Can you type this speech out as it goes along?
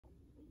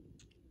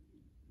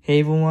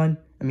Hey everyone,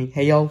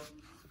 hey y'all,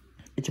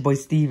 it's your boy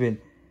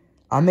Steven.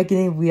 I'm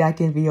making a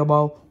reacting video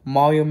about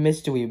Mario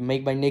Mystery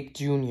made by Nick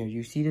Jr.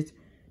 You see this?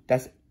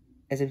 That's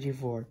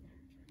Smg4.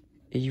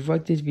 If you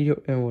like this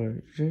video in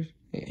order,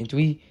 in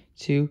 3,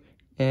 2,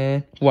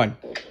 and 1.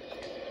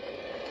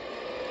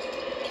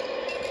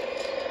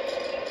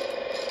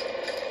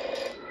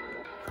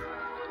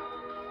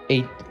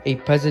 A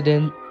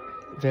president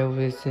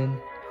version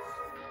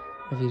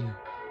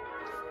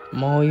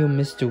Mario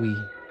Mystery.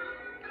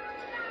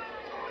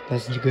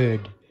 That's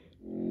good.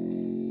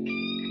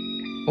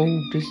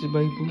 Oh, this is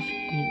my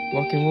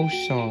rock and roll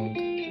song.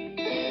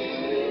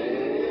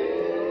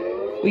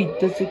 Wait,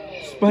 that's a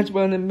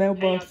SpongeBob in the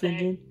mailbox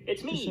again.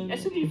 It's me,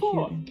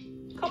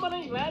 Smg4. Come on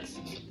in, lads.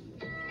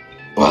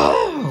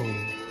 Wow!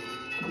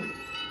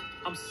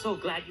 I'm so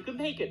glad you could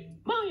make it.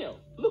 Mario,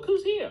 look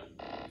who's here.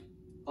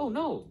 Oh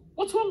no,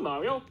 what's wrong,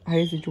 Mario?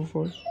 Hi,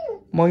 Smg4.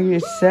 Mario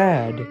is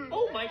sad.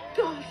 Oh my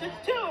gosh,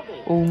 that's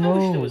terrible. Oh no. I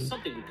wish there was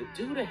something we could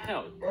do to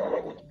help.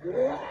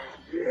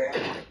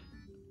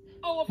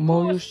 Oh, of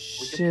Mario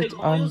course. sit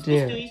on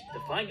there. To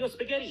find your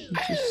spaghetti. You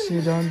just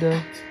sit on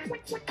the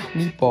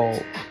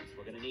meatball.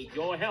 We're gonna need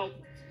your help.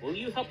 Will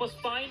you help us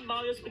find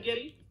Mario's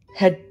spaghetti?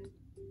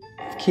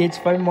 Kids,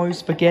 find Mario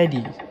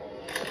spaghetti.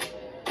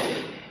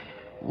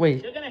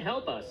 Wait. You're gonna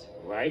help us,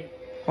 right?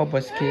 Help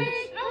us, kids.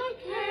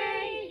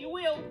 Okay. You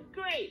will.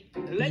 Great.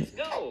 Let's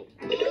go.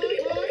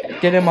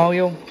 Get him,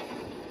 Mario.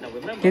 Now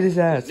remember, get his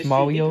ass,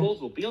 Mario.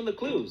 Meatballs will be on the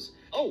clues.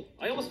 Oh,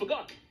 I almost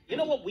forgot. You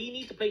know what we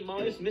need to play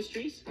Mario's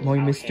Mysteries?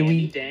 Mario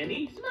Mystery?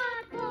 Dandy.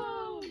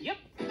 Smartphone. Yep,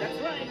 that's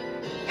right.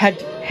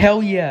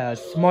 Hell yeah,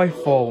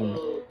 smartphone.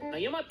 Now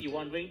you might be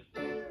wondering,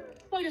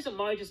 why doesn't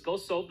Mario just go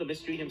solve the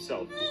mystery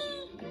himself?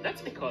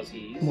 That's because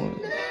he's he's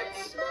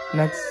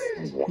not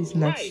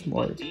right.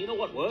 smart. But do you know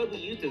what word we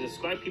use to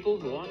describe people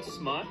who aren't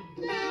smart?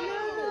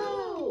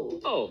 No.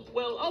 Oh,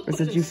 well, I'll put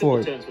it in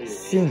simple terms for you.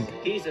 Sing.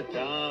 He's a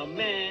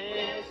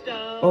dumbass.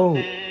 Oh,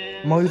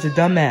 Mario's a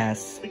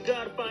dumbass. We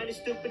gotta find his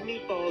stupid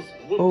meatballs.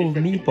 Oh,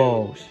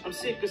 meatballs. I'm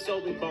sick of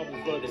solving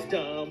problems for this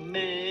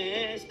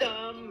dumbass.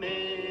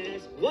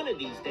 One of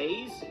these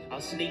days,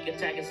 I'll sneak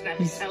attack and snap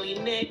his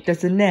Italian neck.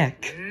 That's a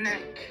neck.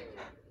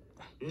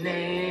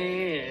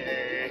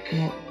 Neck.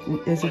 No,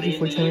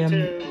 Smg4 telling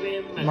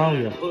him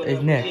Mario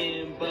is neck.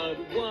 But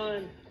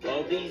one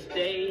of these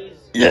days,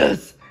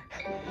 Yes!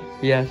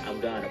 Yes. I'm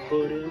gonna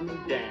put him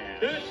down.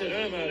 That's it,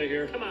 I'm out of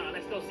here. Come on,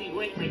 let's go see.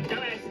 Wait,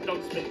 dumbass,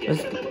 don't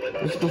spaghetti.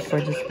 Let's go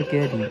find the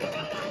spaghetti.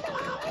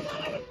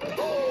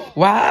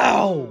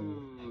 Wow!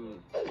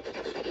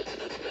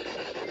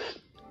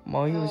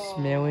 Mario is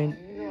smelling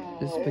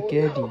the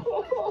spaghetti.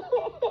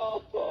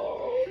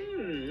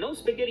 No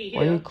spaghetti here.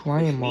 Why are you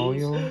crying,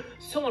 Mario?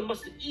 Someone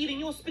must have eaten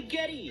your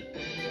spaghetti.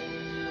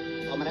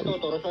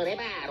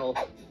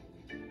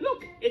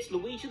 Look, it's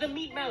Luigi the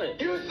Meat Melon.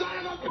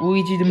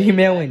 Luigi the Meat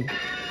Melon.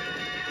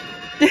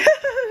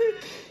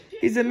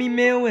 He's a meat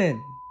melon.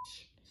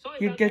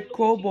 You get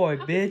crowbar,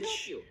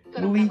 bitch.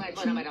 Luigi,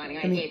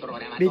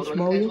 bitch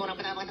Mario.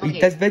 Wait,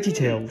 that's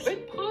VeggieTales.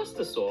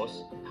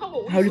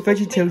 How did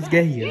VeggieTales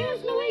get here?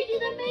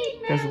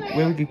 That's a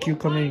really good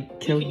cucumber and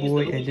killed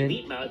boy, and then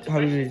how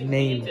did his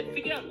name?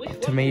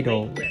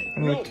 Tomato. I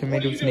don't know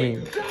Tomato's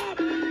name.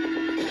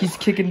 He's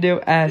kicking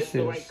their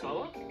asses.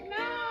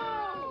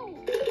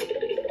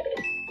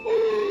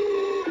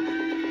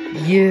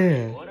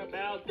 Yeah. What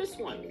about this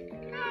one?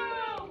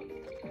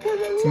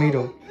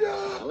 Tomato.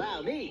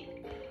 Allow me.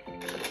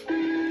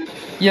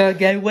 Yeah,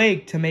 get away,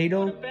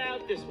 Tomato. What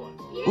about this one?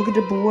 Look at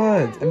the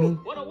blood.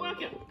 What a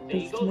worker. There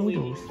there's you go,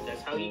 tomatoes. Luigi.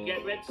 That's how you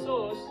get red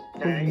sauce.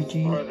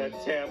 Luigi. For the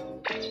tip.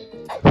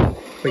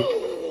 Wait.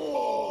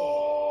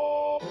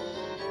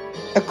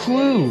 A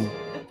clue.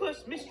 The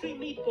first mystery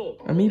meatball.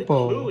 A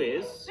meatball. The clue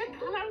is the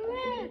color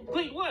red.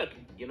 Great work.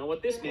 You know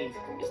what this means?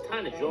 It's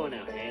time to draw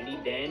now, handy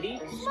dandy.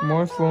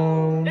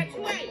 Smartphone. That's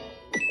right.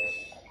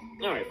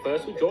 All right,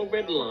 first we draw a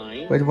red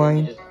line. Red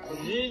line.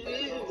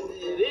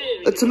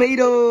 A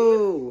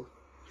tomato.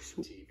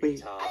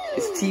 Wait,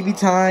 it's TV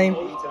time.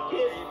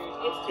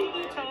 It's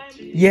TV time.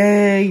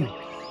 Yay.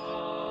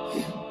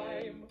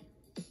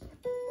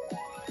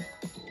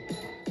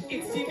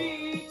 It's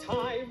TV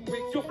time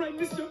with your friend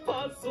Mr.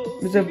 Puzzle.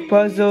 Mr.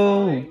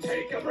 Puzzle.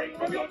 Take a break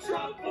from your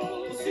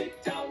troubles.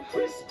 Sit down,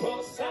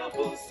 crisscross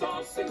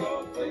applesauce, and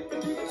go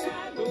flipping through the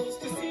channels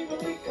to see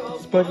what we call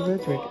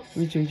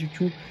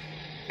Rhetoric.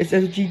 It's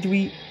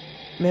SG3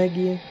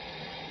 Maggie.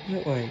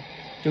 That way.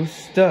 They're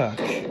stuck.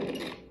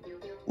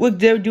 Look,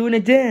 they're doing a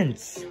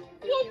dance.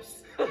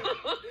 Whoops!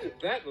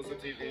 That was a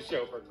TV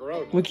show for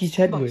grown-ups. Look, he's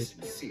head with.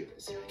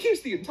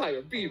 Here's the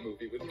entire B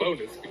movie with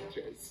bonus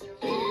features.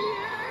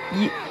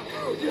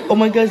 Oh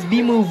my God, it's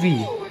B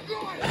movie.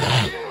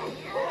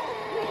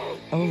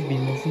 I love B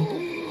movie.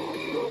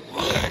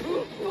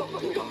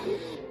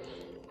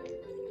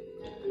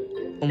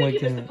 Oh my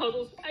God.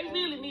 I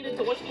really needed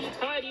to watch the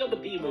entirety of the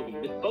B movie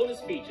with bonus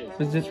features.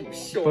 Was this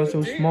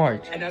so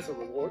smart? And as a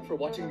reward for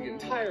watching the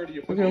entirety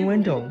of the Look at the B movie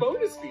window. with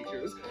bonus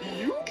features,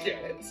 you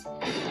get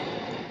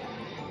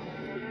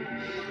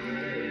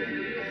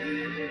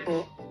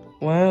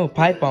Wow,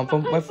 pipe bomb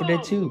from Left 4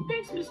 Dead 2.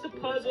 Thanks,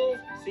 Mr. Puzzles.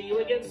 See you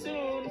again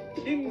soon.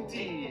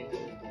 Indeed.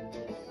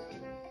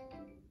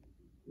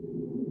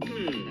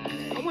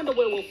 I wonder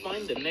where we'll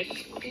find the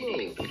next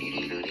clue.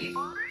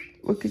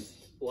 Look at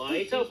Why,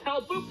 it's our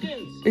pal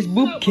Boopkins. it's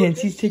Boopkins.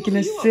 He's taking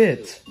a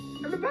sit.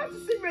 I'm about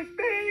to sing my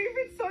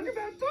favorite song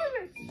about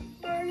toilets.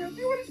 Mario, do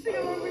you want to sing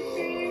along with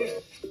me?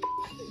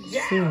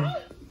 Sing.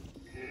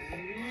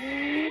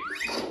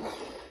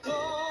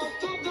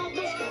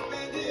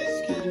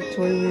 Skip the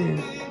toilet.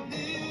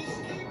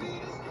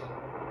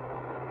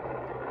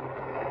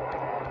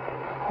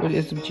 What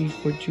is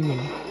SMG4 doing?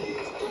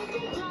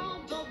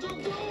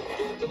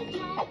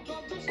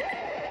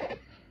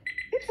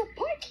 It's a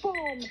pipe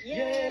bomb.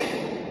 Yeah.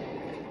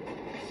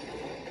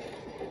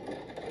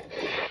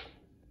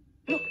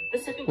 Look, the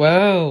second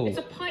Wow. It's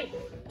a pipe.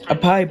 A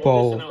pipe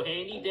ball.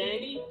 Handy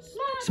dandy.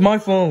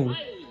 Smartphone.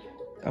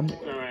 All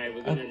right,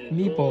 we're gonna just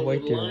meatball draw a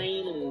right there.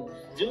 line and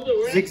do the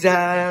rest. Zigzag.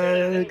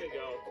 There we go.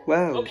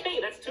 Wow. Okay,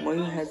 that's two.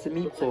 Mario clues. has a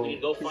Looks like we need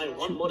to go meatball. find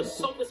one more to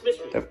solve this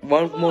mystery.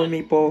 One more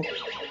meatball.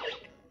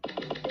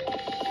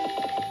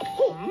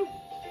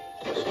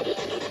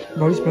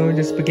 Mario's smelling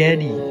the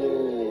spaghetti. Hey,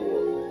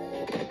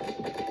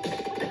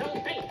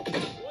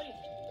 wait.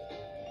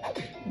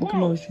 Look at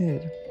Mario's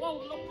head.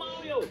 Whoa, look,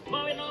 Mario!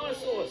 Marinara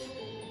sauce!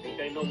 Think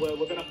I know where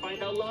we're gonna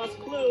find our last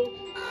clue.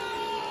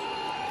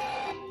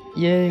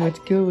 Yay, let's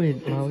go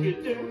in, Mario.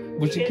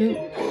 What's it go?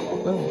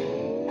 Wow.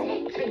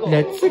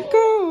 Let's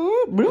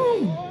go!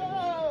 Boom!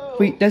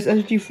 Wait, that's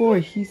SG4.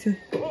 He's a...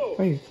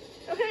 Wait,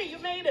 Okay, you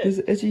made it! there's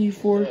an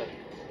SG4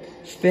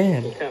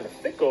 fan. Kind of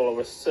thick all of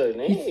a sudden,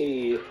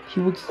 hey!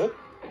 He looks Huh?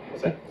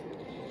 What's that?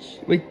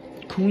 like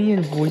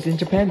Korean voice and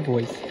Japan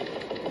voice.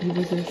 He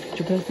was a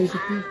Japan voice.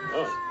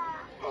 Oh.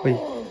 Wait,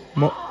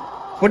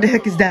 what the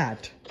heck is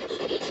that?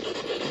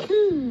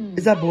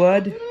 Is that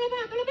blood?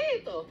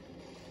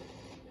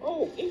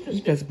 Oh, He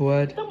interesting. does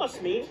blood. That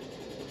must mean...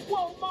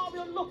 Whoa,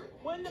 Mario, look!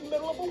 We're in the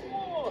middle of a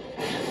war!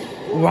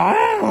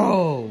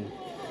 Wow!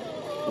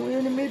 We're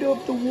in the middle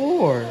of the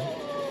war.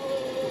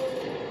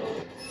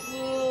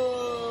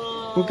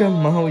 Look at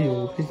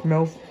Mario. His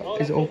mouth Oh,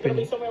 is that's gotta be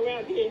open. somewhere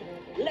around here.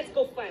 Let's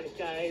go find it,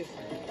 guys.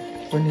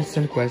 Find his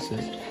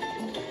sunglasses.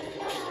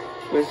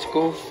 Let's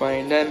go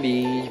find a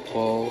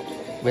meatball.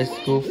 Let's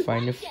go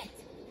find a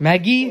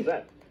Maggie? What was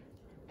that?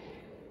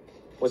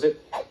 Was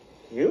it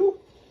you?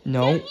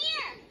 No.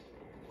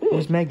 It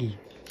was Maggie.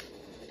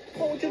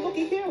 Oh, would you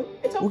looky here?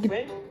 It's our Look at-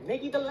 friend,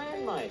 Maggie the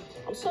landmine.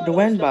 I'm sorry. The I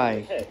was landmine. stuck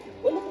in the head.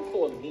 We're looking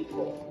for a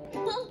meatball.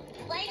 Well,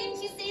 why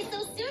didn't you say so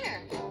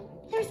sooner?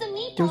 There's a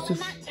meatball There's in a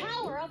that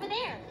tower over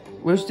there.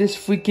 Where's this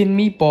freaking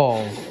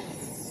meatball?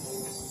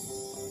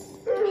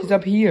 He's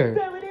up here.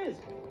 There it is.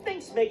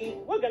 Thanks, Maggie.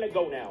 We're gonna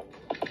go now.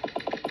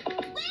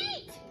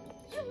 Wait!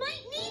 You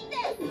might need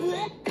this!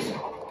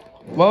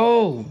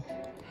 Whoa!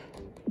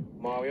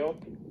 Mario,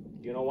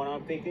 you know what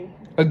I'm thinking?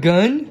 A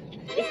gun?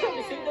 It's time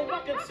to sing the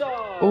rocket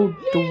song. Oh,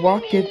 the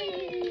rocket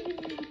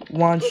We're gonna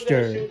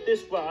launcher. shoot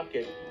this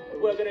rocket.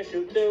 We're gonna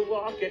shoot the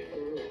rocket.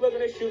 We're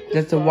gonna shoot this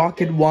That's a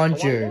rocket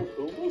launcher.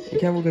 You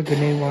can't look at a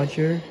grenade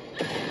launcher.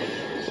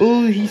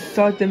 Oh, he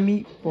saw the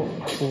meatball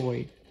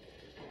boy.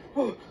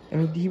 I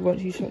mean,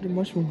 he shot the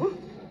mushroom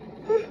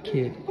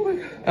kid.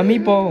 A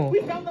meatball.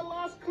 We found the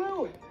last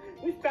clue.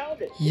 We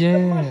found it. It's the Yes.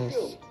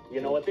 mushroom.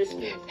 You know what this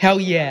means? Hell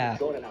yeah.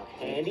 Going in our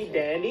handy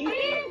dandy.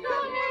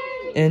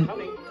 And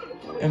Coming.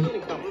 and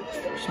Coming.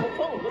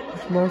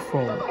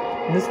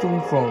 smartphone,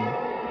 mystery phone.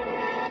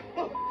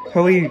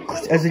 Hurry,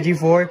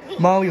 SG4,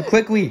 Mario,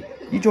 quickly!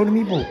 You throw the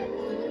meatball.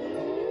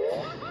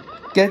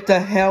 Get the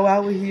hell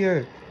out of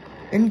here!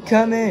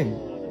 Incoming!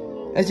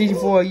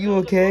 SG4, are you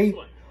okay?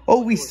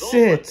 Holy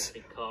shit!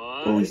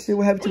 Holy shit,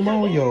 what happened to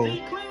Mario?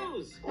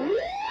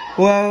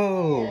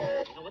 Whoa! You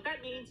know what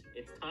that means?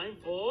 It's time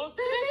for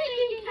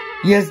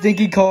Yes,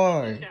 Dinky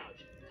Car! couch.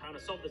 Time to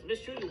solve this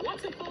mystery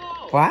once and for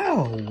all.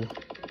 Wow!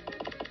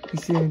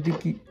 He's saying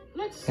Dinky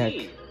Let's heck.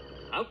 see.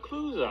 Our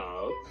clues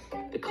are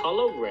the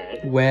color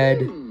red,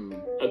 Red,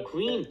 a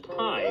green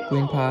pie,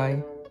 green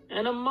pie,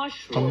 and a a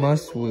mushroom.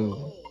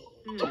 mushroom.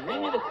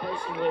 Maybe the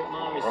person with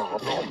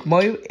Mario's.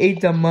 Mario ate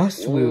the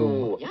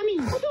mushroom. He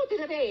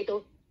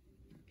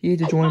ate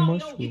the giant Mario, you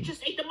mushroom.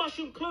 just ate the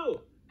mushroom clue.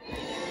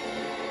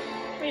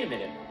 Wait a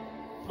minute.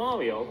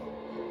 Mario,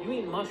 you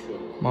eat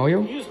mushrooms.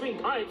 Mario? You use green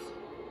pipes.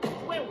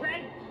 We're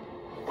red.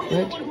 Were you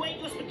Red? the one who ate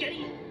your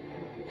spaghetti?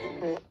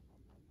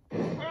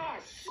 Ah,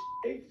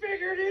 he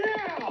figured it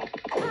out.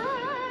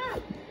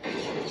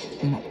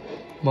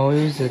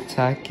 Mario's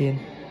attacking.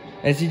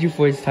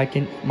 SG4 is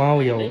attacking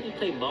Mario. Then you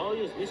play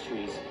Mario's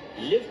Mysteries,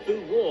 live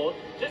through war,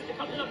 just to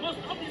come to the most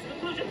obvious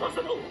conclusion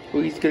possible.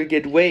 Oh, he's gonna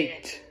get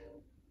waked.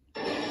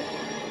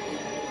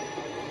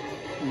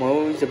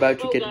 Mario's about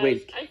to Well, get guys,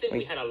 waked. I think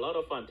we had a lot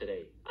of fun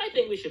today. I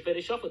think we should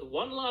finish off with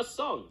one last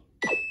song.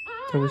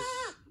 There was...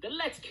 The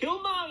Let's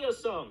Kill Mario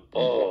song.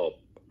 Oh.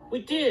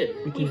 We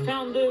did. We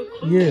found the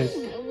clues. Yes.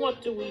 And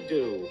what do?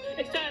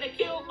 It's time to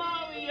kill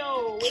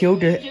Mario. Kill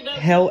the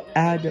hell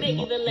out of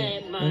Making the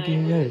landmine. Okay,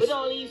 yes. With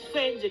all these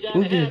friends, you're gonna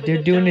Look at have they're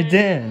a doing the time.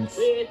 dance.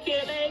 We're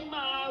killing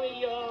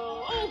Mario.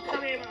 Oh, come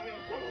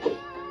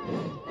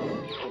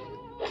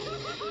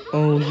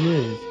Oh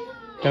yes,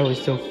 that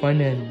was so fun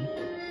and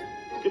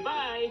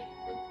Goodbye.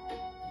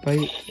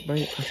 bye.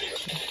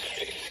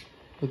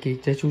 Okay,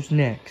 that's who's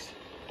next.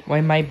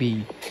 Why might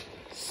be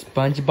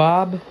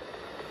SpongeBob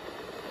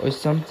or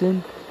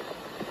something?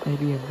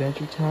 Maybe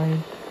Adventure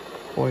Time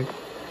or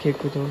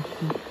Kick with those.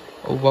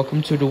 Oh,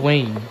 welcome to the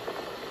Wayne.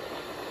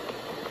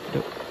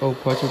 Oh,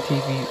 partial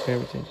TV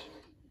heritage.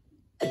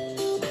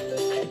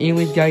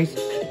 Anyways, guys,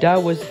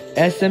 that was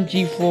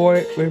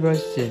SMG4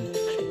 Reversion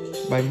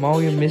by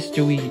Mario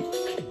Mystery.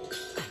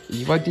 If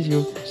you like this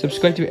video,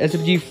 subscribe to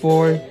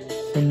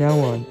SMG4 from now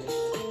on,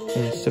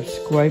 and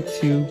subscribe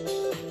to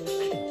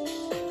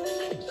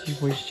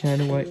SMG4's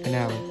channel right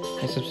now,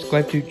 and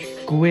subscribe to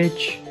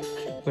Twitch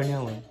for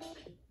now on.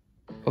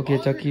 Okay,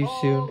 talk to you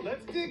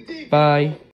soon. Bye.